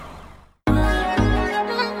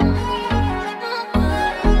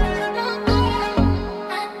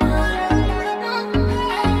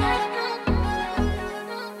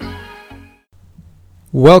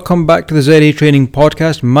Welcome back to the ZA Training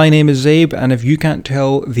Podcast. My name is Zabe, and if you can't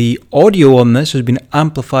tell, the audio on this has been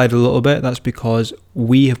amplified a little bit. That's because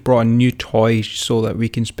we have brought a new toy so that we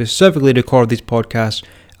can specifically record these podcasts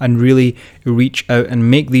and really reach out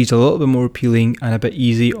and make these a little bit more appealing and a bit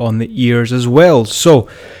easy on the ears as well. So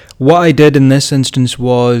what I did in this instance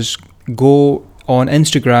was go on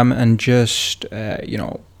Instagram and just,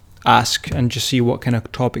 ask and just see what kind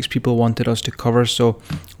of topics people wanted us to cover. So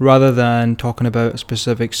rather than talking about a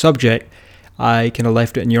specific subject, I kind of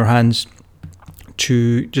left it in your hands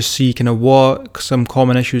to just see kind of what some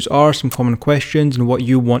common issues are, some common questions, and what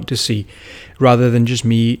you want to see, rather than just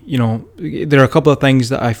me. There are a couple of things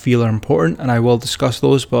that I feel are important, and I will discuss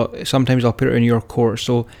those, but sometimes I'll put it in your court.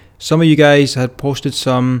 So some of you guys had posted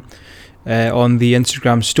some on the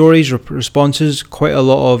Instagram stories responses, quite a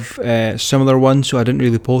lot of similar ones, so I didn't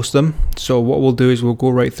really post them. So what we'll do is we'll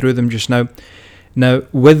go right through them just now. Now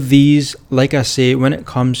with these, like I say, when it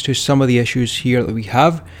comes to some of the issues here that we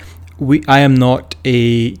have, I am not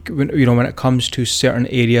when it comes to certain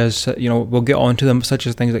areas, we'll get onto them, such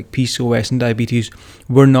as things like PCOS and diabetes.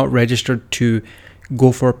 We're not registered to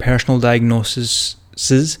go for personal diagnosis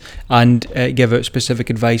and give out specific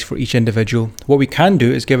advice for each individual. What we can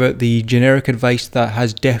do is give out the generic advice that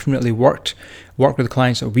has definitely worked with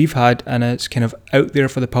clients that we've had, and it's kind of out there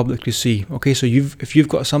for the public to see. Okay, so if you've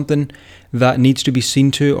got something that needs to be seen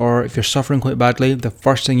to, or if you're suffering quite badly, the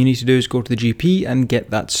first thing you need to do is go to the GP and get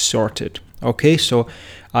that sorted. Okay, so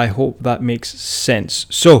I hope that makes sense.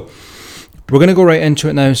 So we're going to go right into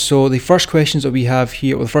it now. So the first question that we have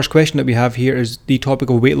here is the topic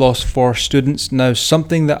of weight loss for students. Now,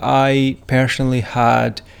 something that I personally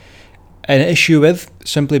had an issue with,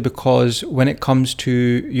 simply because when it comes to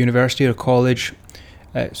university or college,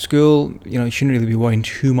 school, you shouldn't really be worrying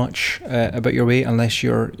too much about your weight unless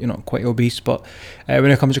you're, quite obese. But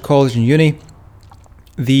when it comes to college and uni,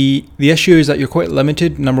 the issue is that you're quite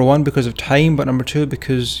limited, number one, because of time, but number two,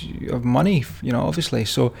 because of money, obviously.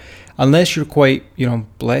 So unless you're quite,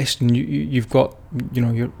 blessed and you've got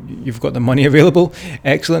the money available,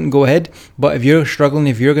 excellent, go ahead. But if you're struggling,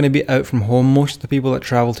 if you're going to be out from home, most of the people that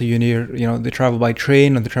travel to uni are, they travel by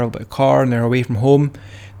train or they travel by car and they're away from home.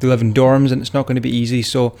 They live in dorms and it's not going to be easy.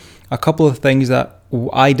 So a couple of things that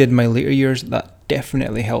I did in my later years that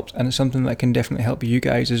definitely helped, and it's something that can definitely help you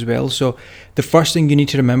guys as well. So the first thing you need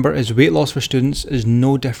to remember is weight loss for students is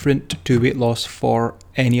no different to weight loss for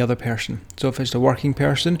any other person. So if it's the working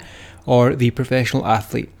person or the professional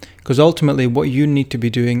athlete, because ultimately what you need to be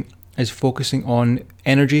doing is focusing on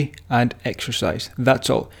energy and exercise. That's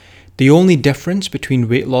all. The only difference between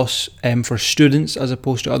weight loss for students as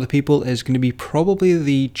opposed to other people is going to be probably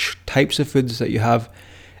the types of foods that you have.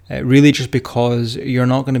 Really, just because you're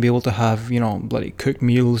not going to be able to have, bloody cooked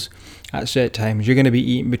meals at set times. You're going to be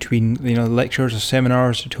eating between, lectures or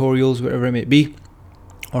seminars, tutorials, whatever it may be,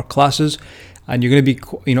 or classes, and you're going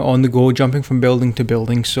to be, on the go, jumping from building to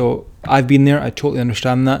building. So I've been there. I totally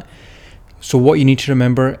understand that. So what you need to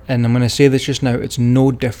remember, and I'm going to say this just now, it's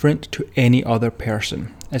no different to any other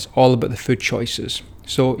person. It's all about the food choices.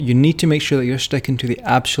 So you need to make sure that you're sticking to the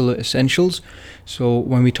absolute essentials. So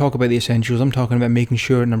when we talk about the essentials, I'm talking about making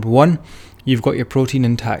sure, number one, you've got your protein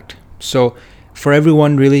intact. So for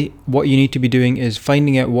everyone, really, what you need to be doing is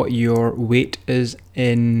finding out what your weight is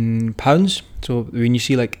in pounds. So when you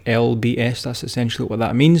see like LBS, that's essentially what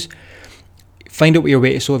that means. Find out what your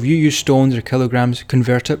weight is. So if you use stones or kilograms,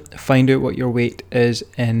 convert it, find out what your weight is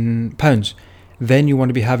in pounds. Then you want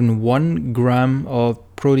to be having 1 gram of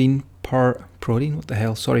protein per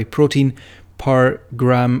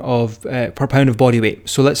gram of per pound of body weight.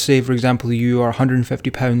 So let's say, for example, you are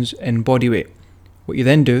 150 pounds in body weight. What you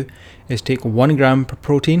then do is take 1 gram per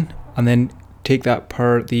protein and then take that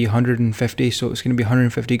per the 150. So it's going to be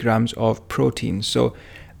 150 grams of protein. So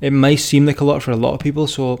it might seem like a lot for a lot of people,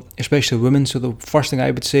 so especially women. So the first thing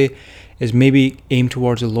I would say is maybe aim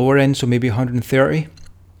towards the lower end, so maybe 130,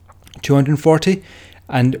 240,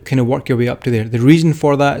 and kind of work your way up to there. The reason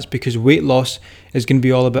for that is because weight loss is going to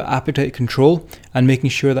be all about appetite control and making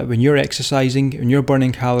sure that when you're exercising and you're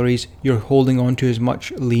burning calories, you're holding on to as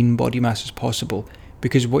much lean body mass as possible.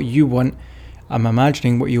 Because what you want, I'm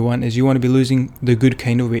imagining what you want is you want to be losing the good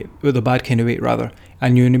kind of weight, or the bad kind of weight rather,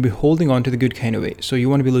 and you want to be holding on to the good kind of weight. So you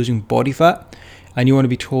want to be losing body fat, and you want to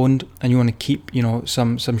be toned, and you want to keep,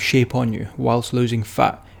 some shape on you whilst losing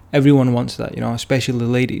fat. Everyone wants that, especially the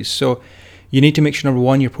ladies. So you need to make sure, number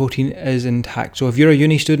one, your protein is intact. So if you're a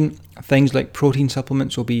uni student, things like protein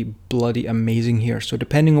supplements will be bloody amazing here. So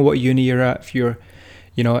depending on what uni you're at, if you're,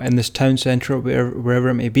 in this town centre or wherever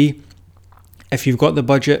it may be, if you've got the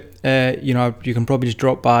budget, you can probably just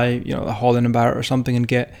drop by, a Holland & Barrett or something and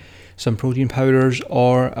get some protein powders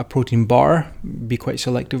or a protein bar. Be quite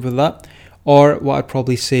selective with that. Or what I'd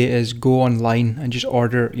probably say is go online and just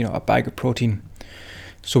order, a bag of protein.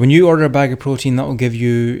 So when you order a bag of protein, that will give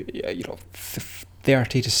you,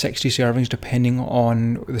 30 to 60 servings depending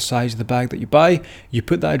on the size of the bag that you buy. You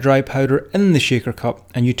put that dry powder in the shaker cup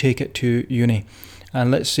and you take it to uni.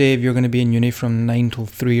 And let's say if you're going to be in uni from 9 till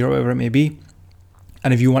 3 or whatever it may be,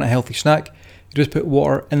 and if you want a healthy snack, you just put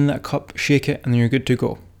water in that cup, shake it, and then you're good to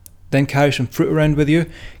go. Then carry some fruit around with you,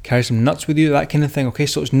 carry some nuts with you, that kind of thing. Okay,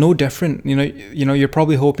 so it's no different. You're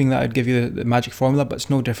probably hoping that I'd give you the magic formula, but it's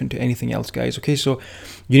no different to anything else, guys. Okay, so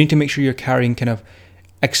you need to make sure you're carrying kind of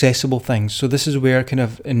accessible things. So this is where kind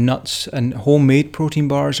of nuts and homemade protein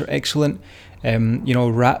bars are excellent.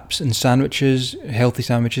 Wraps and sandwiches, healthy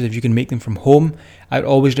sandwiches, if you can make them from home, I'd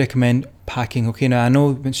always recommend packing. Okay, now I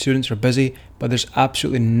know when students are busy, but there's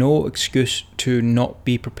absolutely no excuse to not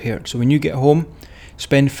be prepared. So when you get home,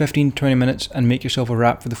 spend 15-20 minutes and make yourself a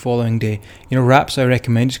wrap for the following day. Wraps I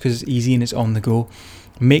recommend just because it's easy and it's on the go.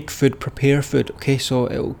 Make food, prepare food. Okay, so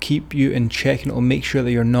it'll keep you in check and it'll make sure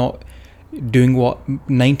that you're not doing what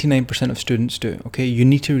 99% of students do. Okay, you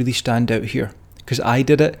need to really stand out here because I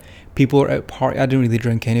did it. People are out partying. I didn't really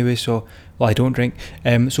drink anyway, I don't drink.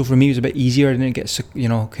 So for me, it was a bit easier. I didn't get,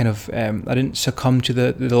 I didn't succumb to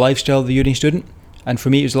the lifestyle of the uni student. And for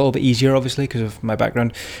me, it was a little bit easier, obviously, because of my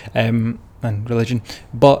background and religion.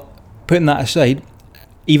 But putting that aside,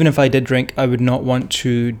 even if I did drink, I would not want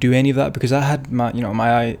to do any of that because I had my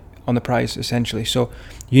eye on the prize, essentially. So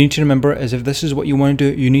you need to remember is if this is what you want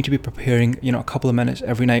to do, you need to be preparing, a couple of minutes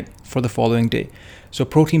every night for the following day. So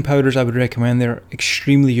protein powders, I would recommend. They're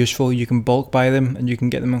extremely useful. You can bulk buy them and you can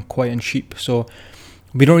get them quite cheap. So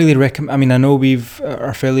we don't really recommend. I know we've are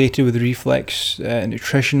affiliated with Reflex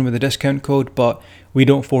Nutrition with a discount code, but we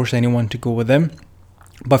don't force anyone to go with them.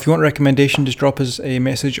 But if you want a recommendation, just drop us a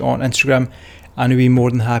message on Instagram and we'll be more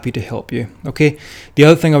than happy to help you. Okay. The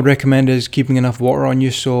other thing I would recommend is keeping enough water on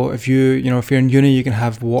you. So if if you're in uni, you can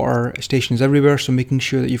have water stations everywhere. So making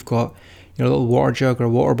sure that you've got a little water jug or a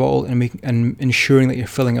water bottle and ensuring that you're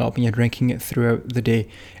filling it up and you're drinking it throughout the day.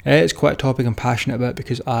 It's quite a topic I'm passionate about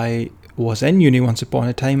because I was in uni once upon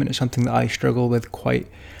a time and it's something that I struggle with quite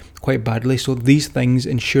badly. So these things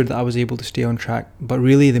ensured that I was able to stay on track. But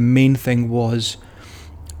really the main thing was,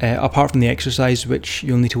 apart from the exercise, which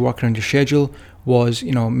you'll need to work around your schedule, was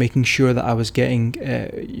making sure that I was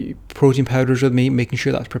getting protein powders with me, making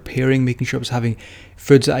sure that I was preparing, making sure I was having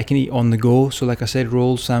foods that I can eat on the go. So like I said,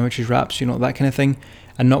 rolls, sandwiches, wraps, that kind of thing,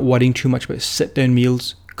 and not worrying too much about sit down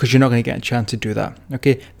meals because you're not going to get a chance to do that.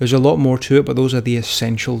 Okay, there's a lot more to it, but those are the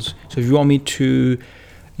essentials. So if you want me to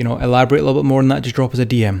elaborate a little bit more on that, just drop us a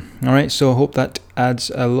DM. All right, so I hope that adds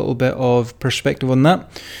a little bit of perspective on that.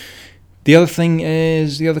 The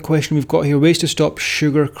other question we've got here, ways to stop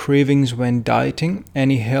sugar cravings when dieting.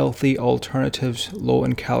 Any healthy alternatives low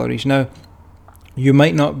in calories? Now, you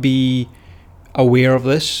might not be aware of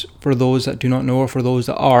this. For those that do not know, or for those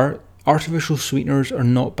that are, artificial sweeteners are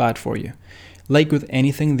not bad for you. Like with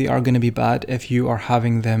anything, they are going to be bad if you are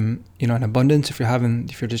having them, in abundance. If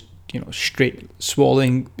you're just, straight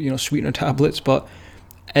swallowing, sweetener tablets. But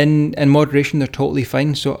in moderation, they're totally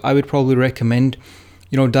fine. So I would probably recommend,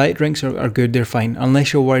 diet drinks are good. They're fine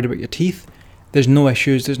unless you're worried about your teeth. There's no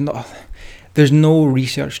issues. There's no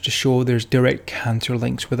research to show there's direct cancer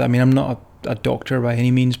links with it. I'm not a doctor by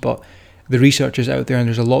any means, but the research is out there and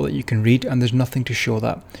there's a lot that you can read and there's nothing to show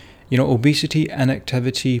that. Obesity,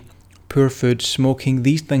 inactivity, poor food, smoking,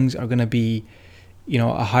 these things are going to be,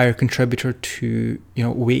 a higher contributor to,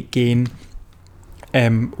 weight gain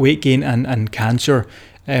and cancer.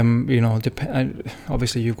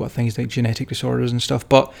 Obviously you've got things like genetic disorders and stuff,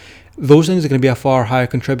 but those things are going to be a far higher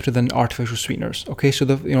contributor than artificial sweeteners. Okay, so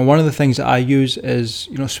one of the things that I use is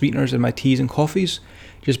sweeteners in my teas and coffees,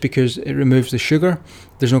 just because it removes the sugar,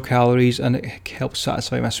 there's no calories, and it helps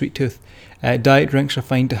satisfy my sweet tooth. Diet drinks are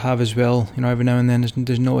fine to have as well. Every now and then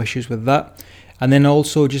there's no issues with that. And then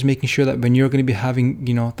also just making sure that when you're going to be having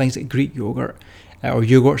things like Greek yogurt or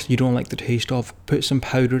yogurts you don't like the taste of, put some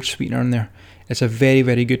powdered sweetener in there. It's a very,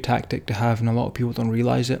 very good tactic to have, and a lot of people don't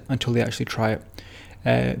realize it until they actually try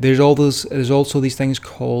it. There's also these things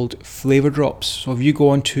called flavor drops. So if you go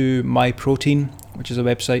onto My Protein, which is a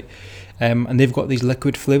website, and they've got these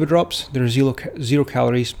liquid flavor drops, they're zero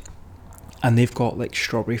calories, and they've got like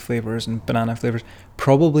strawberry flavors and banana flavors.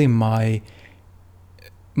 Probably my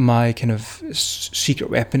kind of secret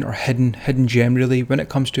weapon or hidden gem, really, when it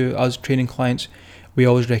comes to us training clients. We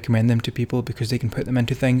always recommend them to people because they can put them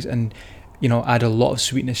into things and add a lot of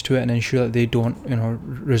sweetness to it and ensure that they don't,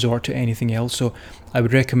 resort to anything else. So I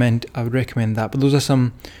would recommend that. But those are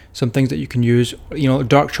some things that you can use.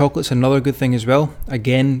 Dark chocolate's another good thing as well.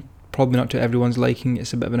 Again, probably not to everyone's liking.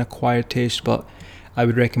 It's a bit of an acquired taste, but I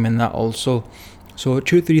would recommend that also. So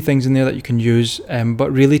 2 or 3 things in there that you can use.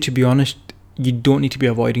 But really, to be honest, you don't need to be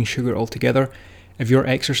avoiding sugar altogether. If you're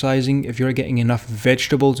exercising, if you're getting enough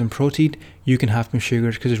vegetables and protein, you can have some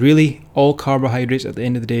sugars, because really all carbohydrates at the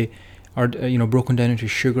end of the day are broken down into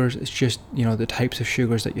sugars. It's just the types of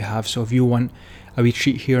sugars that you have. So if you want a wee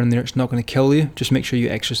treat here and there, it's not going to kill you. Just make sure you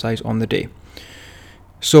exercise on the day.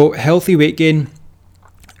 So healthy weight gain,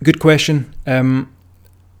 good question.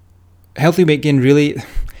 Healthy weight gain, really,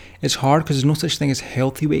 it's hard because there's no such thing as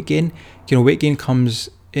healthy weight gain. Weight gain comes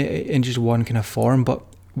in just one kind of form, but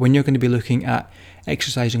when you're going to be looking at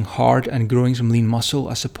exercising hard and growing some lean muscle,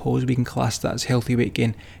 I suppose we can class that as healthy weight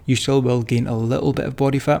gain. You still will gain a little bit of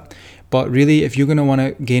body fat, but really, if you're going to want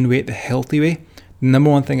to gain weight the healthy way, the number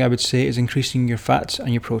one thing I would say is increasing your fats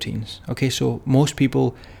and your proteins. Okay, so most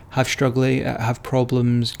people have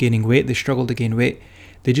problems gaining weight. They struggle to gain weight.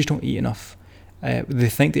 They just don't eat enough. They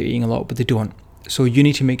think they're eating a lot, but they don't. So you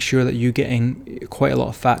need to make sure that you get in quite a lot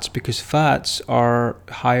of fats, because fats are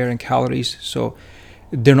higher in calories, so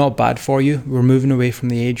they're not bad for you. We're moving away from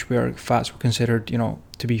the age where fats were considered,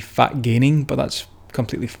 to be fat gaining, but that's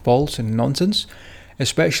completely false and nonsense.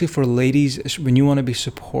 Especially for ladies, when you want to be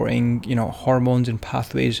supporting, hormones and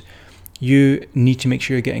pathways, you need to make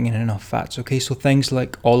sure you're getting in enough fats. Okay, so things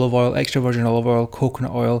like olive oil, extra virgin olive oil,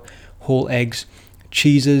 coconut oil, whole eggs,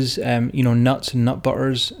 cheeses, nuts and nut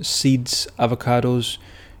butters, seeds, avocados,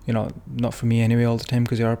 not for me anyway all the time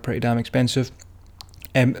because they are pretty damn expensive.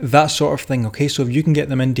 That sort of thing. Okay, so if you can get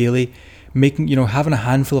them in daily, having a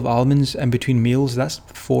handful of almonds in between meals, that's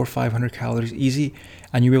 400 or 500 calories easy,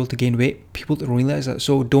 and you're able to gain weight. People don't realize that.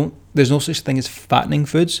 So there's no such thing as fattening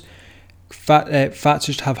foods. Fats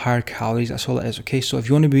just have higher calories. That's all it is. Okay, so if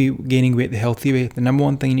you want to be gaining weight the healthy way, the number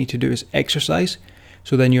one thing you need to do is exercise.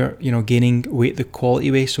 So then you're gaining weight the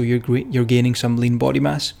quality way. So you're gaining some lean body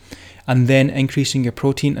mass, and then increasing your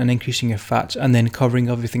protein and increasing your fats, and then covering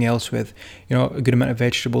everything else with a good amount of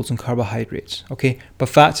vegetables and carbohydrates. Okay, but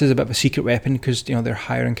fats is a bit of a secret weapon because they're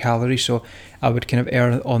higher in calories, so I would kind of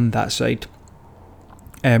err on that side.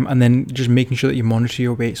 And then just making sure that you monitor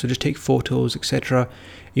your weight. So just take photos, etc.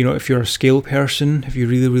 If you're a scale person, if you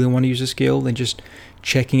really, really want to use a scale, then just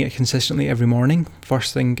checking it consistently every morning.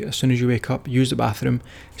 First thing, as soon as you wake up, use the bathroom,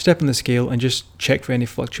 step on the scale and just check for any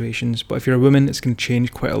fluctuations. But if you're a woman, it's going to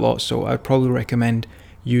change quite a lot. So I'd probably recommend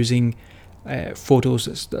using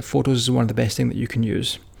photos. Photos is one of the best things that you can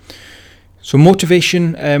use. So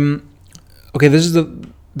motivation. Okay, there's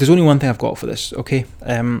only one thing I've got for this. Okay.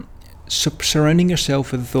 Surrounding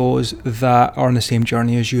yourself with those that are on the same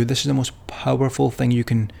journey as you. This is the most powerful thing you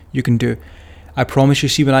can do. I promise you.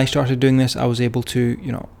 See, when I started doing this, I was able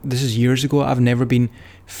to, this is years ago. I've never been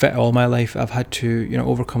fit all my life. I've had to,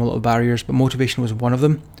 overcome a lot of barriers, but motivation was one of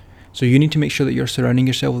them. So you need to make sure that you're surrounding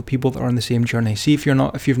yourself with people that are on the same journey. See, if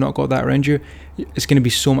you've not got that around you, it's going to be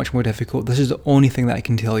so much more difficult. This is the only thing that I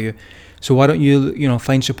can tell you. So why don't you,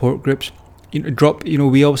 find support groups?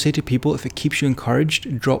 We always say to people, if it keeps you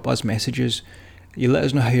encouraged, drop us messages. You let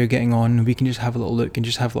us know how you're getting on. We can just have a little look and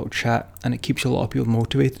just have a little chat, and it keeps a lot of people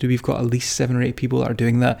motivated. We've got at least 7 or 8 people that are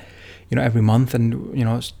doing that, every month, and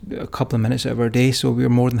it's a couple of minutes out of our day. So we're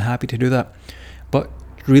more than happy to do that. But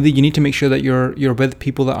really, you need to make sure that you're with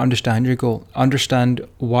people that understand your goal, understand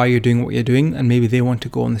why you're doing what you're doing, and maybe they want to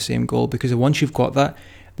go on the same goal. Because once you've got that,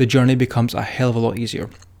 the journey becomes a hell of a lot easier.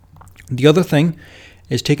 The other thing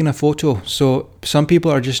is taking a photo. So some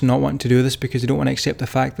people are just not wanting to do this because they don't want to accept the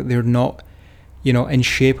fact that they're not, in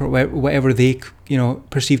shape or whatever they,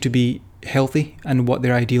 perceive to be healthy and what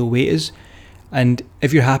their ideal weight is. And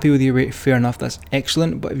if you're happy with your weight, fair enough, that's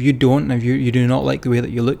excellent. But if you don't, and if you do not like the way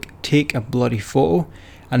that you look, take a bloody photo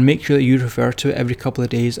and make sure that you refer to it every couple of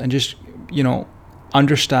days and just,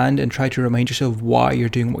 understand and try to remind yourself why you're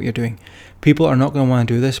doing what you're doing. People are not going to want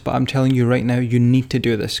to do this, but I'm telling you right now, you need to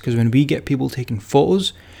do this, because when we get people taking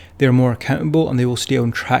photos, they're more accountable and they will stay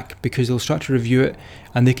on track because they'll start to review it,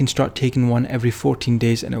 and they can start taking one every 14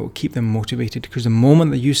 days and it will keep them motivated. Because the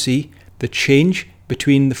moment that you see the change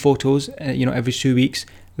between the photos, every 2 weeks,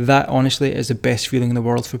 that honestly is the best feeling in the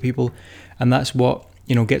world for people, and that's what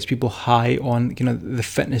gets people high on the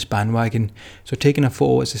fitness bandwagon. So taking a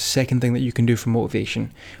photo is the second thing that you can do for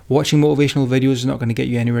motivation. Watching motivational videos is not going to get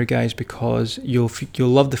you anywhere, guys, because you'll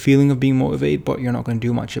love the feeling of being motivated, but you're not going to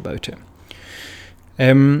do much about it.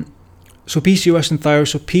 So PCOS and thyroid.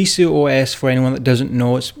 So PCOS, for anyone that doesn't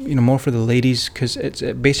know, it's more for the ladies, because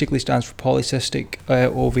it basically stands for polycystic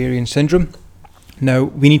ovarian syndrome. Now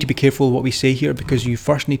we need to be careful what we say here, because you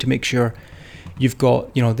first need to make sure you've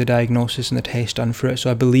got the diagnosis and the test done for it.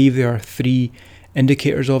 So I believe there are 3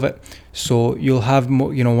 indicators of it. So you'll have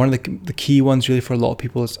one of the key ones really for a lot of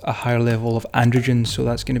people is a higher level of androgens. So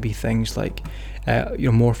that's going to be things like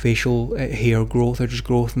more facial hair growth, or just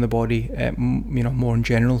growth in the body, more in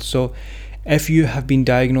general. So if you have been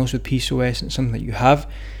diagnosed with PCOS and it's something that you have,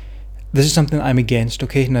 this is something I'm against.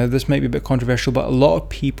 Okay, now this might be a bit controversial, but a lot of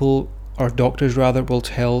people, or doctors rather, will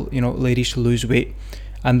tell ladies to lose weight,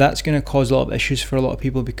 and that's going to cause a lot of issues for a lot of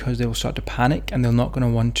people, because they will start to panic and they're not going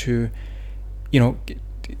to want to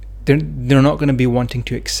they're not going to be wanting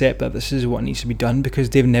to accept that this is what needs to be done, because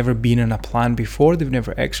they've never been in a plan before, they've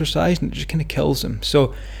never exercised, and it just kind of kills them.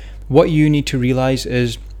 So what you need to realize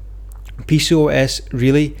is PCOS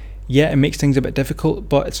really, it makes things a bit difficult,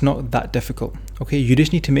 but it's not that difficult. Okay, you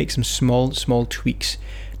just need to make some small tweaks.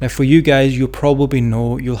 Now for you guys, you'll probably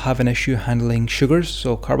know you'll have an issue handling sugars,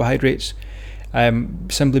 so carbohydrates,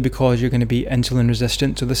 simply because you're going to be insulin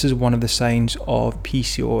resistant. So this is one of the signs of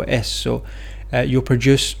PCOS. So you'll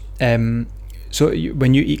produce when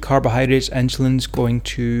you eat carbohydrates, insulin's going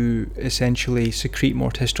to essentially secrete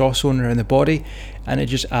more testosterone around the body, and it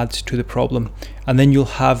just adds to the problem. And then you'll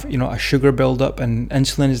have a sugar buildup, and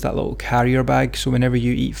insulin is that little carrier bag. So whenever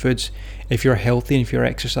you eat foods, if you're healthy and if you're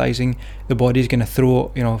exercising, the body's going to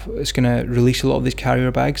throw, it's going to release a lot of these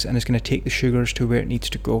carrier bags, and it's going to take the sugars to where it needs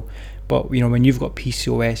to go. But when you've got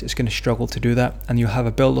PCOS, it's going to struggle to do that, and you'll have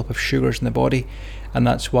a buildup of sugars in the body. And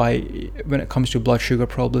that's why when it comes to blood sugar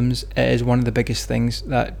problems, it is one of the biggest things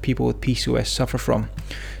that people with PCOS suffer from.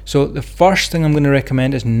 So the first thing I'm going to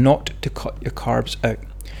recommend is not to cut your carbs out.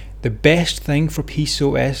 The best thing for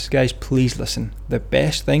PCOS, guys, please listen. The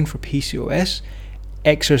best thing for PCOS,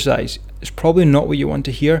 exercise. It's probably not what you want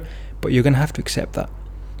to hear, but you're going to have to accept that.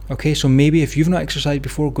 Okay, so maybe if you've not exercised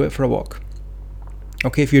before, go out for a walk.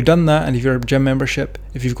 Okay, if you've done that, and if you've got a gym membership,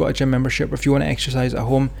 or if you want to exercise at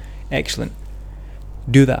home, excellent.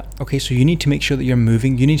 Do that. Okay, so you need to make sure that you're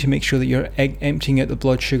moving. You need to make sure that you're emptying out the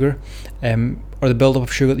blood sugar, or the buildup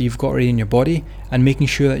of sugar that you've got already in your body, and making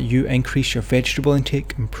sure that you increase your vegetable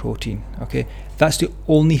intake and protein. Okay, that's the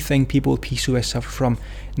only thing people with PCOS suffer from.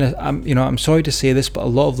 Now, I'm sorry to say this, but a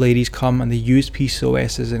lot of ladies come and they use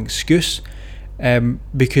PCOS as an excuse,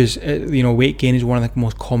 because weight gain is one of the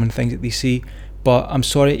most common things that they see. But I'm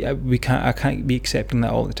sorry, I can't be accepting that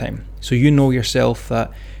all the time. So yourself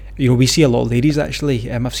that we see a lot of ladies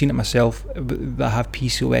actually, I've seen it myself, that have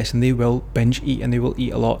PCOS, and they will binge eat and they will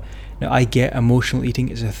eat a lot. Now I get emotional eating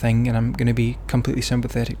is a thing, and I'm going to be completely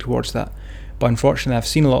sympathetic towards that, but unfortunately I've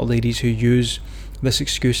seen a lot of ladies who use this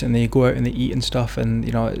excuse, and they go out and they eat and stuff, and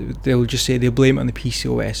they'll just say, they'll blame it on the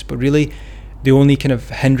PCOS, but really the only kind of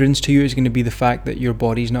hindrance to you is going to be the fact that your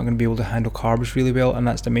body's not going to be able to handle carbs really well, and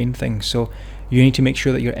that's the main thing. So you need to make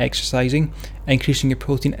sure that you're exercising, increasing your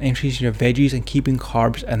protein, increasing your veggies, and keeping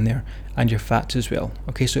carbs in there, and your fats as well.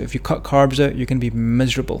 Okay, so if you cut carbs out, you're going to be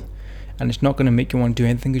miserable, and it's not going to make you want to do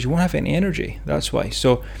anything, because you won't have any energy. That's why.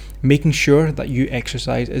 So making sure that you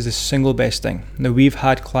exercise is the single best thing. Now we've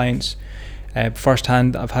had clients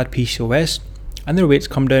firsthand that have had PCOS, and their weight's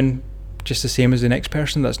come down just the same as the next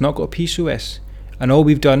person that's not got PCOS, and all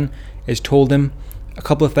we've done is told them a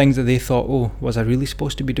couple of things that they thought, oh, was I really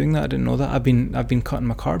supposed to be doing that? I didn't know that. I've been cutting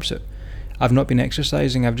my carbs out. I've not been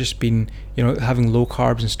exercising. I've just been having low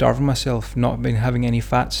carbs and starving myself, not been having any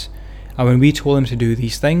fats. And when we told them to do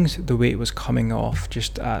these things, the weight was coming off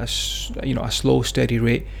just at a slow, steady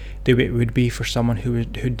rate, the way it would be for someone who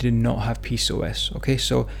did not have PCOS. Okay,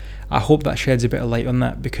 so I hope that sheds a bit of light on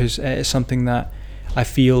that, because it is something that I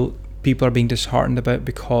feel people are being disheartened about,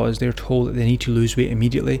 because they're told that they need to lose weight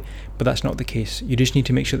immediately, but that's not the case. You just need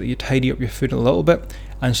to make sure that you tidy up your food a little bit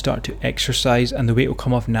and start to exercise, and the weight will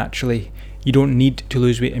come off naturally. You don't need to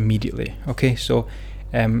lose weight immediately. Okay, so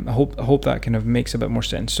I hope that kind of makes a bit more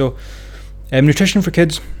sense. So nutrition for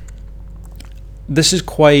kids, this is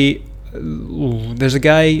quite, there's a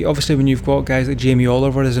guy, obviously when you've got guys like Jamie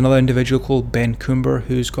Oliver, there's another individual called Ben Coomber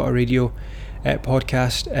who's got a radio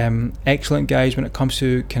podcast, excellent guys when it comes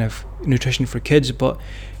to kind of nutrition for kids. But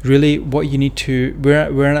really what you need to, we're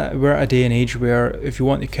at a day and age where if you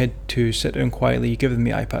want the kid to sit down quietly, you give them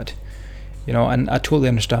the iPad, and I totally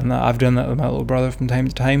understand that. I've done that with my little brother from time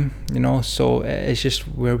to time, so it's just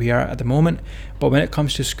where we are at the moment. But when it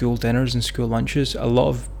comes to school dinners and school lunches, a lot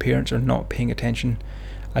of parents are not paying attention,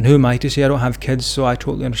 and who am I to say? I don't have kids, so I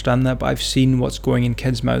totally understand that, but I've seen what's going in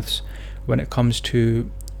kids' mouths when it comes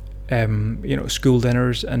to school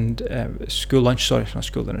dinners and school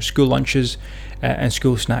lunches and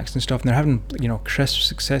school snacks and stuff, and they're having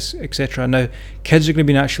crisps, etc. Now, kids are going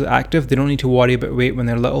to be naturally active. They don't need to worry about weight when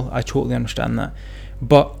they're little. I totally understand that.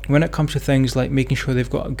 But when it comes to things like making sure they've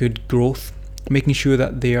got a good growth, making sure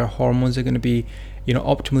that their hormones are going to be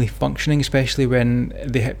optimally functioning, especially when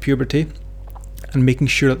they hit puberty, and making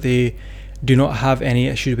sure that they do not have any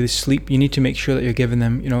issues with sleep, you need to make sure that you're giving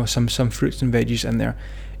them some fruits and veggies in there.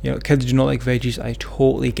 Kids do not like veggies, I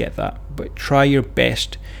totally get that, but try your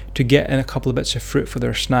best to get in a couple of bits of fruit for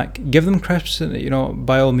their snack. Give them crisps,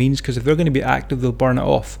 by all means, because if they're going to be active, they'll burn it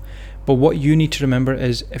off. But what you need to remember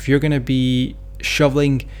is, if you're going to be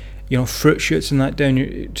shoveling fruit shoots and that down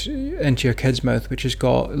into your kid's mouth, which is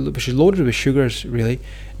loaded with sugars, really,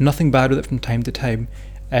 nothing bad with it from time to time,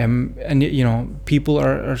 and people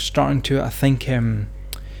are starting to, I think,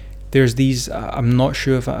 there's these, I'm not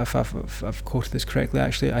sure if I've quoted this correctly,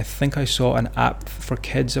 actually. I think I saw an app for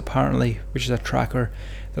kids, apparently, which is a tracker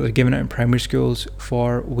that they're giving out in primary schools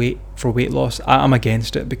for weight loss. I'm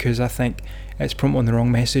against it, because I think it's promoting the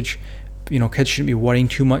wrong message. Kids shouldn't be worrying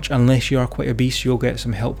too much. Unless you are quite obese, you'll get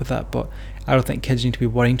some help with that, but I don't think kids need to be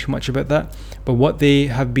worrying too much about that. But what they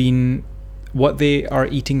are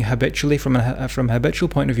eating habitually, from a habitual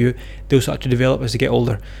point of view, they'll start to develop as they get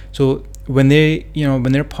older. So when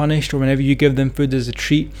they're punished, or whenever you give them food as a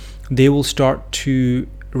treat, they will start to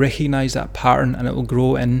recognize that pattern, and it will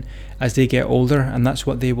grow in as they get older, and that's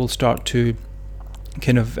what they will start to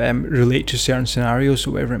kind of relate to certain scenarios,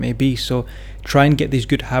 or whatever it may be. So try and get these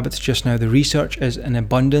good habits just now. The research is in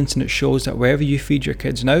abundance, and it shows that wherever you feed your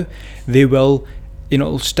kids now, they will,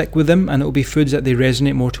 it'll stick with them, and it'll be foods that they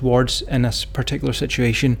resonate more towards in a particular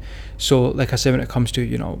situation. So like I said, when it comes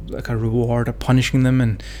to like a reward or punishing them,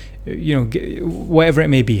 and whatever it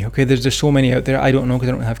may be, okay, there's so many out there. I don't know, because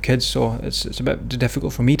I don't have kids, so it's a bit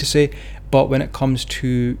difficult for me to say. But when it comes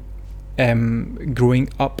to growing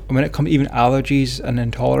up, when it comes even allergies and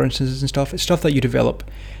intolerances and stuff, it's stuff that you develop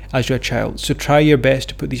as you're a child. So try your best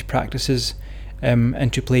to put these practices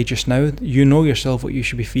into play just now. You know yourself what you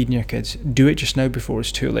should be feeding your kids. Do it just now before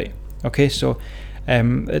it's too late. Okay, so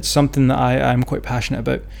it's something that I'm quite passionate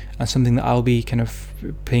about, and something that I'll be kind of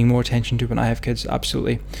paying more attention to when I have kids.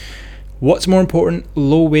 Absolutely. What's more important,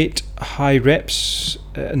 low weight, high reps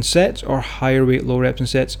and sets, or higher weight, low reps and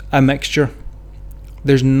sets? A mixture.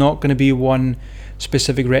 There's not going to be one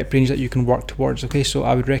specific rep range that you can work towards. Okay, so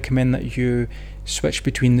I would recommend that you switch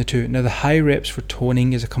between the two. Now, the high reps for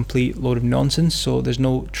toning is a complete load of nonsense, so there's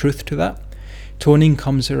no truth to that. Toning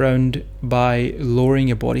comes around by lowering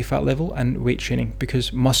your body fat level and weight training,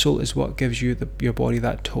 because muscle is what gives you your body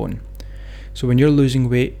that tone. So when you're losing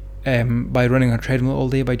weight by running on a treadmill all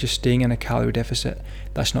day, by just staying in a calorie deficit,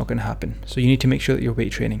 that's not going to happen. So you need to make sure that you're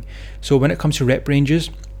weight training. So when it comes to rep ranges,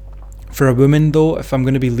 for a woman though, if I'm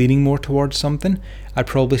going to be leaning more towards something, I'd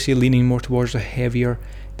probably say leaning more towards the heavier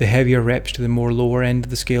reps to the more lower end of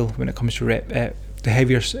the scale when it comes to the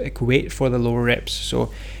heavier weight for the lower reps.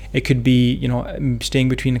 So it could be staying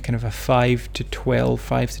between a kind of a 5 to 12,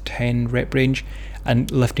 5 to 10 rep range,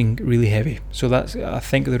 and lifting really heavy. So that's, I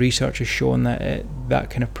think the research has shown that that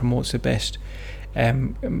kind of promotes the best the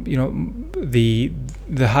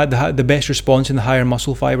best response in the higher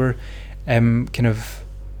muscle fiber kind of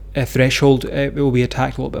threshold. It will be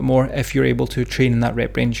attacked a little bit more if you're able to train in that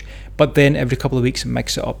rep range. But then every couple of weeks,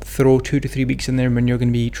 mix it up. Throw 2 to 3 weeks in there when you're going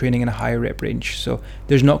to be training in a higher rep range. So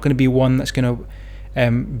there's not going to be one that's going to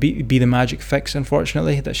be the magic fix,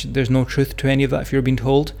 unfortunately. There's no truth to any of that if you're being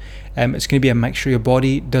told. It's going to be a mixture. Your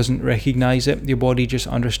body doesn't recognize it. Your body just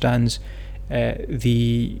understands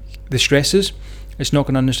the stresses. It's not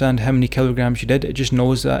going to understand how many kilograms you did. It just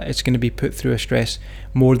knows that it's going to be put through a stress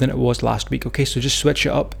more than it was last week. Okay, so just switch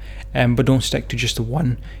it up, but don't stick to just the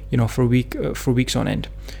one, for weeks on end.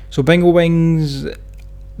 So bingo wings,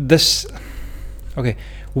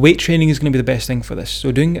 weight training is going to be the best thing for this.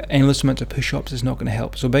 So doing endless amounts of push-ups is not going to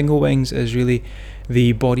help. So bingo wings is really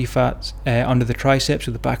the body fat under the triceps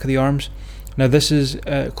or the back of the arms. Now this is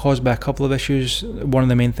caused by a couple of issues. One of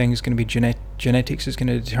the main things is going to be genetics is going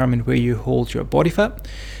to determine where you hold your body fat.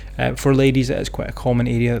 For ladies, it is quite a common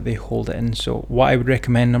area that they hold it in. So what I would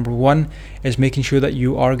recommend, number one, is making sure that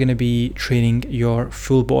you are going to be training your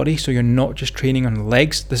full body. So you're not just training on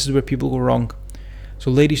legs. This is where people go wrong.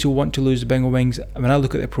 So ladies who want to lose the bingo wings, when I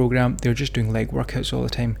look at their program, they're just doing leg workouts all the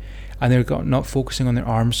time, and they're not focusing on their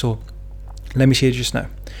arms. So let me say it just now.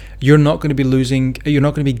 You're not going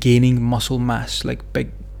to be gaining muscle mass like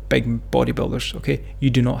big bodybuilders, okay? You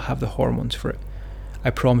do not have the hormones for it. I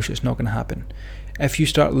promise you it's not going to happen. If you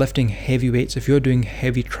start lifting heavy weights, if you're doing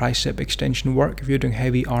heavy tricep extension work, if you're doing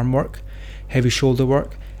heavy arm work, heavy shoulder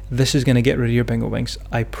work, this is going to get rid of your bingo wings,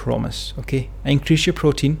 I promise. Okay, increase your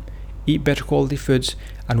protein, eat better quality foods,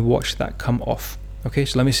 and watch that come off. Okay,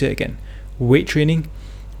 so let me say it again. Weight training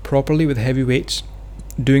properly with heavy weights,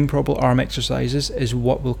 doing proper arm exercises is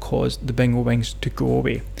what will cause the bingo wings to go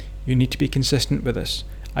away. You need to be consistent with this.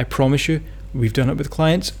 I promise you, we've done it with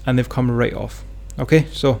clients and they've come right off. Okay,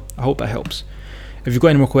 so I hope that helps. If you've got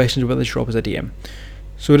any more questions about this, drop us a DM.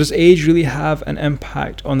 So does age really have an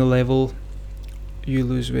impact on the level you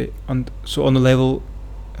lose weight? On the level,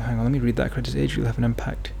 hang on, let me read that correct. Does age really have an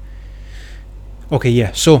impact? Okay,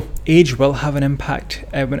 yeah, so age will have an impact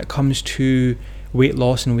when it comes to weight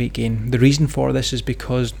loss and weight gain. The reason for this is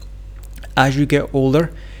because as you get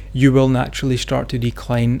older, you will naturally start to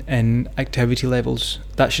decline in activity levels.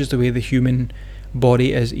 That's just the way the human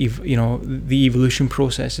body is, the evolution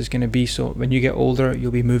process is going to be. So when you get older,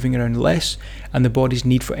 you'll be moving around less, and the body's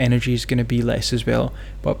need for energy is going to be less as well.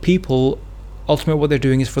 But people, ultimately what they're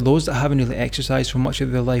doing is, for those that haven't really exercised for much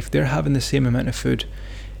of their life, they're having the same amount of food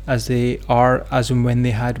as they are as and when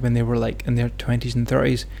they were like in their 20s and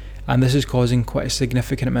 30s. And this is causing quite a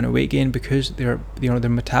significant amount of weight gain because their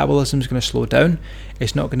metabolism is going to slow down.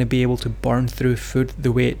 It's not going to be able to burn through food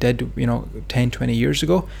the way it did 10, 20 years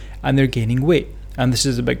ago, and they're gaining weight. And this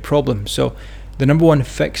is a big problem. So the number one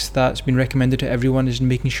fix that's been recommended to everyone is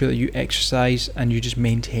making sure that you exercise and you just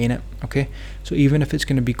maintain it. Okay, so even if it's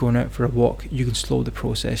going to be going out for a walk, you can slow the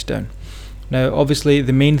process down. Now obviously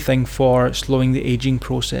the main thing for slowing the aging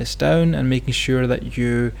process down and making sure that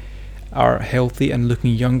you are healthy and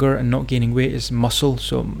looking younger and not gaining weight is muscle.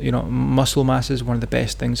 So muscle mass is one of the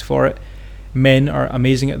best things for it. Men are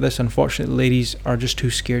amazing at this. Unfortunately, ladies are just too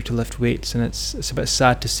scared to lift weights, and it's a bit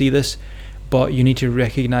sad to see this, but you need to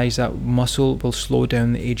recognize that muscle will slow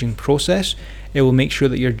down the aging process. It will make sure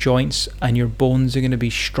that your joints and your bones are going to be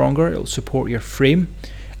stronger. It will support your frame,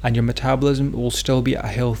 and your metabolism will still be at a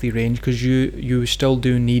healthy range, because you still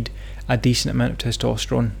do need a decent amount of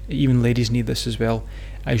testosterone. Even ladies need this as well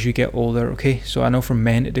as you get older. Okay, so I know for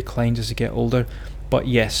men it declines as you get older, but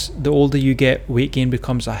yes, the older you get, weight gain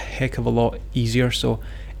becomes a heck of a lot easier. So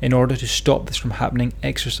in order to stop this from happening,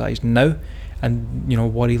 exercise now, and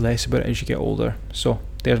worry less about it as you get older. So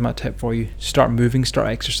there's my tip for you: start moving, start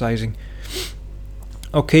exercising.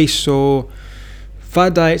 Okay, so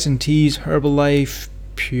fad diets and teas, Herbalife,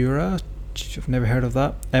 Pura, I've never heard of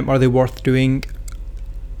that. Are they worth doing?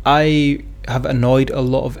 I have annoyed a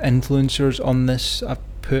lot of influencers on this.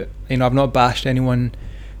 I've not bashed anyone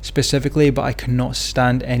specifically, but I cannot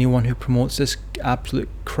stand anyone who promotes this absolute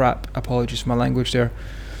crap. Apologies for my language there.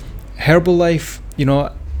 Herbalife,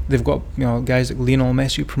 they've got guys like Lionel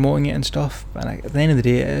Messi promoting it and stuff, and at the end of the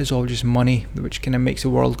day, it is all just money, which kind of makes the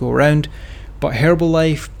world go around. But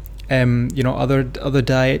Herbalife, other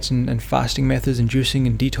diets and fasting methods and juicing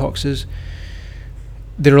and detoxes,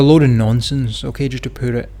 they're a load of nonsense, okay, just to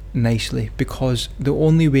put it nicely, because the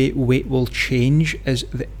only way weight will change is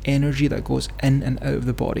the energy that goes in and out of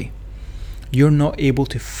the body. You're not able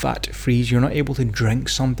to fat freeze. You're not able to drink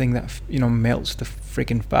something that melts the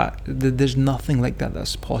freaking fat. There's nothing like that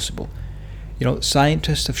that's possible.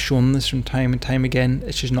 Scientists have shown this from time and time again.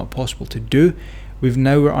 It's just not possible to do.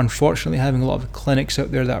 We're unfortunately having a lot of clinics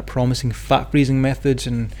out there that are promising fat freezing methods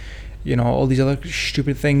and all these other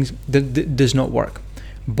stupid things that does not work.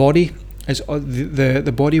 Body is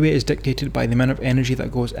the body weight is dictated by the amount of energy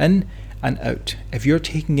that goes in and out. If you're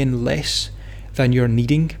taking in less than you're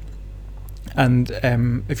needing, and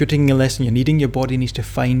if you're taking in less than you're needing, your body needs to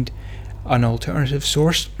find an alternative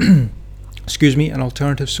source an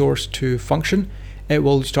alternative source to function. It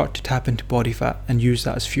will start to tap into body fat and use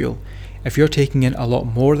that as fuel. If you're taking in a lot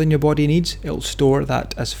more than your body needs, it'll store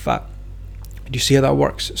that as fat. Do you see how that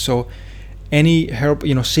works? So any herb,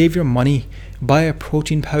 save your money. Buy a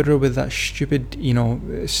protein powder with that stupid,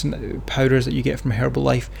 powders that you get from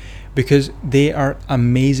Herbalife, because they are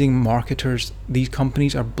amazing marketers. These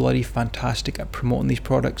companies are bloody fantastic at promoting these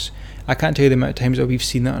products. I can't tell you the amount of times that we've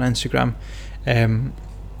seen that on Instagram.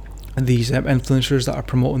 These influencers that are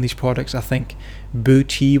promoting these products. I think Boo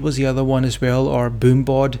Tea was the other one as well, or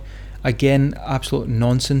Boombod. Again, absolute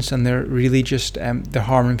nonsense, and they're really just they're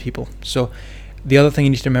harming people. So the other thing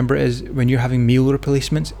you need to remember is when you're having meal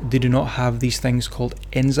replacements, they do not have these things called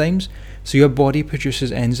enzymes. So your body produces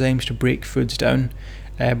enzymes to break foods down.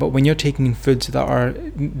 But when you're taking in foods that are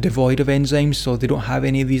devoid of enzymes, so they don't have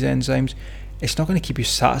any of these enzymes, it's not going to keep you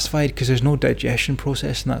satisfied, because there's no digestion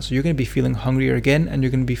process in that. So you're going to be feeling hungrier again, and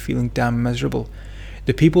you're going to be feeling damn miserable.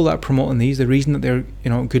 The people that are promoting these, the reason that they're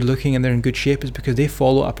good looking and they're in good shape is because they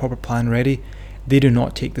follow a proper plan already. They do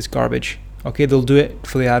not take this garbage. Okay, they'll do it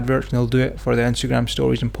for the adverts and they'll do it for their Instagram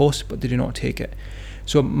stories and posts, but they do not take it.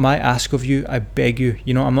 So my ask of you, I beg you,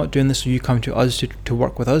 I'm not doing this so you come to us to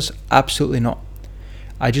work with us. Absolutely not.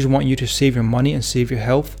 I just want you to save your money and save your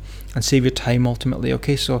health and save your time ultimately.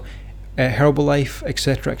 Okay, so Herbalife,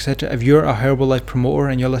 etc., etc. If you're a Herbalife promoter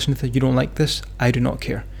and you're listening to this, you don't like this, I do not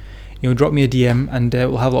care. Drop me a DM and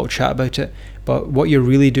we'll have a little chat about it. But what you're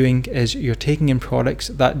really doing is you're taking in products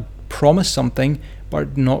that promise something but are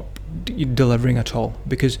not delivering at all,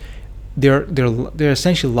 because they're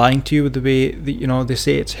essentially lying to you with the way that, they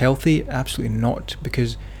say it's healthy. Absolutely not,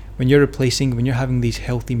 because when you're having these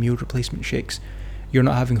healthy meal replacement shakes, you're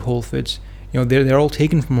not having whole foods. They're all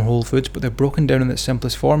taken from whole foods, but they're broken down in its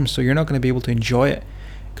simplest form, so you're not going to be able to enjoy it,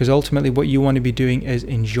 because ultimately what you want to be doing is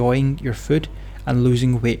enjoying your food and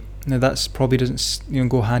losing weight. Now that's probably doesn't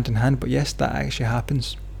go hand in hand, but yes, that actually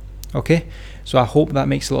happens. Okay, so I hope that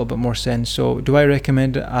makes a little bit more sense. So do I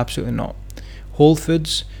recommend it? Absolutely not. Whole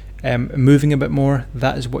foods, moving a bit more,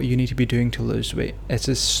 that is what you need to be doing to lose weight. It's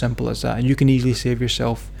as simple as that, and you can easily save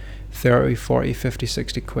yourself 30, 40, 50,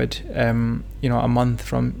 60 quid a month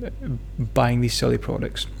from buying these silly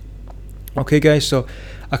products. Okay guys, so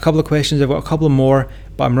a couple of questions. I've got a couple more,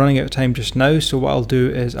 but I'm running out of time just now, so what I'll do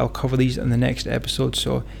is I'll cover these in the next episode.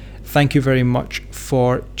 So thank you very much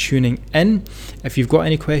for tuning in. If you've got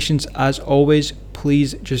any questions, as always,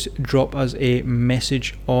 please just drop us a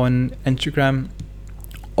message on Instagram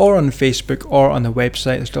or on Facebook or on the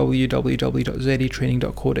website. It's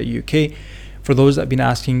www.zatraining.co.uk. For those that have been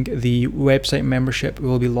asking, the website membership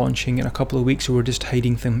will be launching in a couple of weeks, so we're just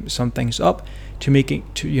tidying some things up to make it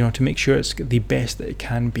to make sure it's the best that it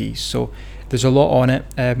can be. So there's a lot on it.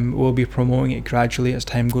 We'll be promoting it gradually as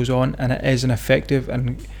time goes on, and it is an effective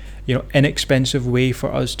and inexpensive way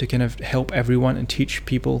for us to kind of help everyone and teach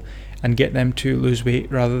people and get them to lose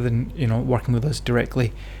weight rather than working with us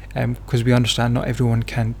directly, because we understand not everyone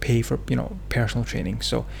can pay for personal training.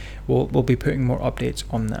 So we'll be putting more updates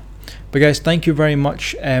on that. But guys, thank you very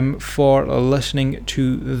much for listening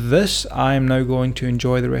to this. I'm now going to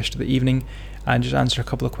enjoy the rest of the evening and just answer a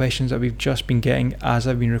couple of questions that we've just been getting as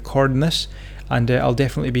I've been recording this, and I'll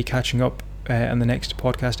definitely be catching up in the next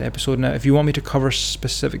podcast episode. Now, if you want me to cover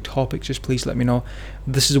specific topics, just please let me know.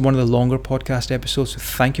 This is one of the longer podcast episodes, so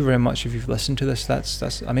thank you very much if you've listened to this.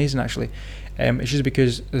 That's amazing actually. It's just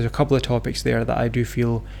because there's a couple of topics there that I do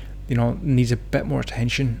feel needs a bit more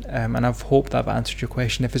attention, and I've hoped that I've answered your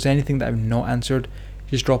question. If there's anything that I've not answered,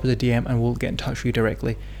 just drop us a DM and we'll get in touch with you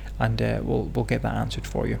directly, and we'll get that answered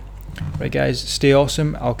for you. Right guys, stay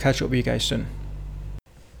awesome. I'll catch up with you guys soon.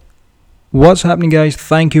 What's happening guys?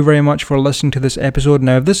 Thank you very much for listening to this episode.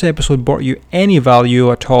 Now if this episode brought you any value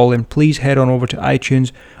at all, then please head on over to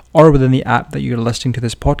iTunes or within the app that you're listening to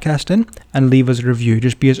this podcast in and leave us a review.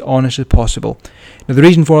 Just be as honest as possible. Now the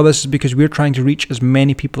reason for this is because we're trying to reach as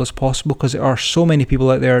many people as possible, because there are so many people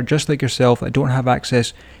out there just like yourself that don't have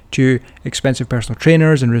access to expensive personal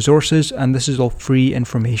trainers and resources, and this is all free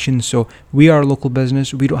information. So we are a local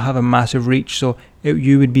business, we don't have a massive reach, so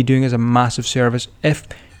you would be doing us a massive service if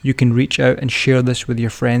you can reach out and share this with your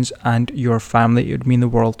friends and your family. It would mean the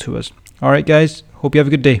world to us. Alright guys, hope you have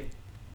a good day.